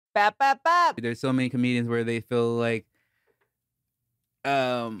Bap, bap, bap. There's so many comedians where they feel like,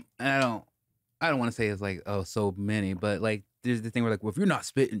 and I don't want to say it's like, oh, so many, but like there's the thing where like, well, if you're not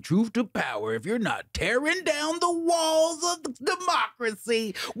spitting truth to power, if you're not tearing down the walls of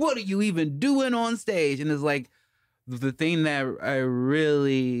democracy, what are you even doing on stage? And it's like the thing that I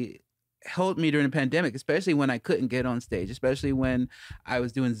really helped me during the pandemic, especially when I couldn't get on stage, especially when I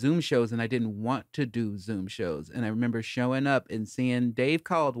was doing Zoom shows and I didn't want to do Zoom shows. And I remember showing up and seeing Dave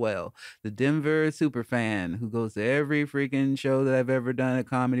Caldwell, the Denver super fan who goes to every freaking show that I've ever done at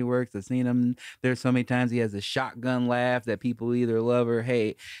Comedy Works. I've seen him there so many times. He has a shotgun laugh that people either love or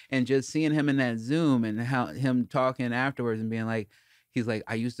hate. And just seeing him in that Zoom and how him talking afterwards and being like, he's like,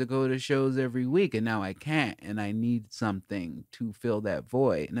 I used to go to shows every week and now I can't. And I need something to fill that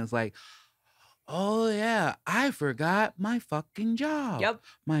void. And it's like, oh yeah, I forgot my fucking job. Yep.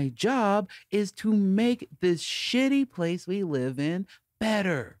 My job is to make this shitty place we live in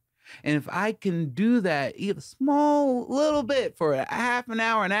better. And if I can do that, even a small little bit for a half an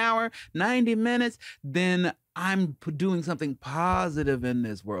hour, 90 minutes, then I'm doing something positive in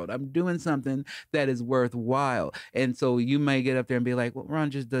this world. I'm doing something that is worthwhile. And so you may get up there and be like, well, Ron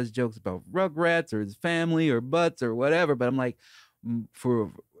just does jokes about Rugrats or his family or butts or whatever. But I'm like,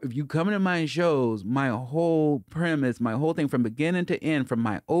 if you come into my shows, my whole premise, my whole thing from beginning to end, from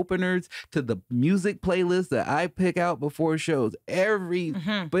my openers to the music playlist that I pick out before shows, every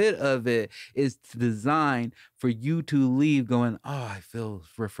bit of it is designed for you to leave going, oh, I feel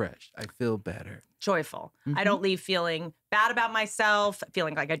refreshed. I feel better. Joyful. I don't leave feeling bad about myself,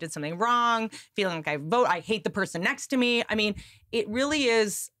 feeling like I did something wrong, feeling like I hate the person next to me. I mean, it really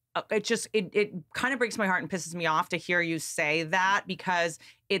is, it kind of breaks my heart and pisses me off to hear you say that, because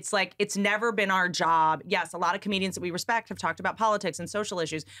it's like, it's never been our job. Yes, a lot of comedians that we respect have talked about politics and social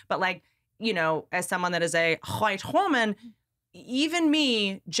issues, but like, you know, as someone that is a white woman, even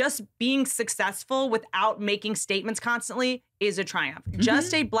me, just being successful without making statements constantly is a triumph.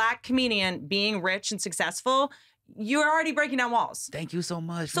 Just a Black comedian being rich and successful, you're already breaking down walls. Thank you so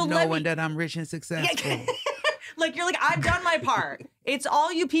much for knowing that I'm rich and successful. Like, you're like, I've done my part. It's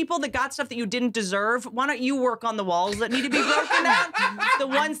all you people that got stuff that you didn't deserve. Why don't you work on the walls that need to be broken down? The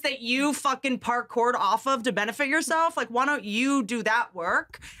ones that you fucking parkoured off of to benefit yourself. Like, why don't you do that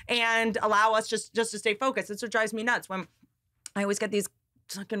work and allow us just to stay focused? That's what drives me nuts. When I always get these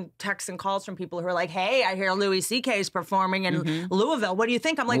fucking texts and calls from people who are like, hey, I hear Louis C.K. is performing in Louisville. What do you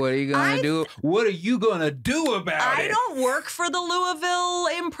think? I'm like, what are you going to do? What are you going to do about it? I don't work for the Louisville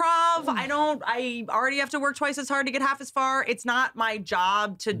Improv. I already have to work twice as hard to get half as far. It's not my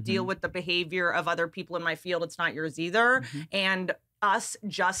job to deal with the behavior of other people in my field. It's not yours either. And us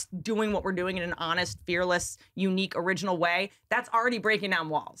just doing what we're doing in an honest, fearless, unique, original way, that's already breaking down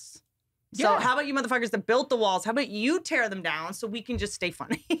walls. So how about you motherfuckers that built the walls? How about you tear them down so we can just stay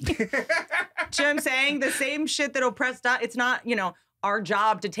funny? Do you know what I'm saying? The same shit that oppressed us, it's not, you know, our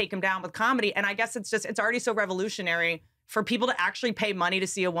job to take them down with comedy. And I guess it's already so revolutionary for people to actually pay money to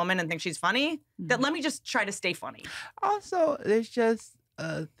see a woman and think she's funny, that let me just try to stay funny. Also, there's just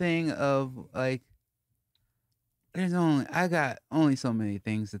a thing of like, I got only so many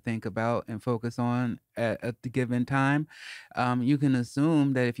things to think about and focus on at the given time. You can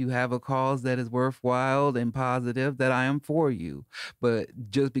assume that if you have a cause that is worthwhile and positive, that I am for you. But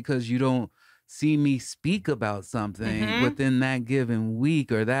just because you don't see me speak about something within that given week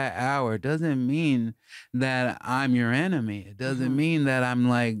or that hour doesn't mean that I'm your enemy. It doesn't mean that I'm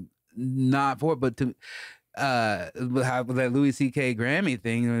like not for it. But to that Louis C.K. Grammy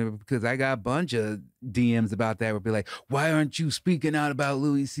thing, because I got a bunch of DMs about that would be like, why aren't you speaking out about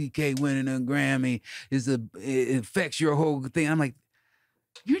Louis C.K. winning a Grammy? It affects your whole thing. I'm like,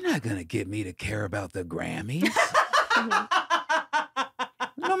 you're not gonna get me to care about the Grammys.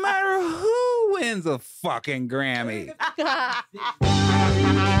 No matter who wins a fucking Grammy.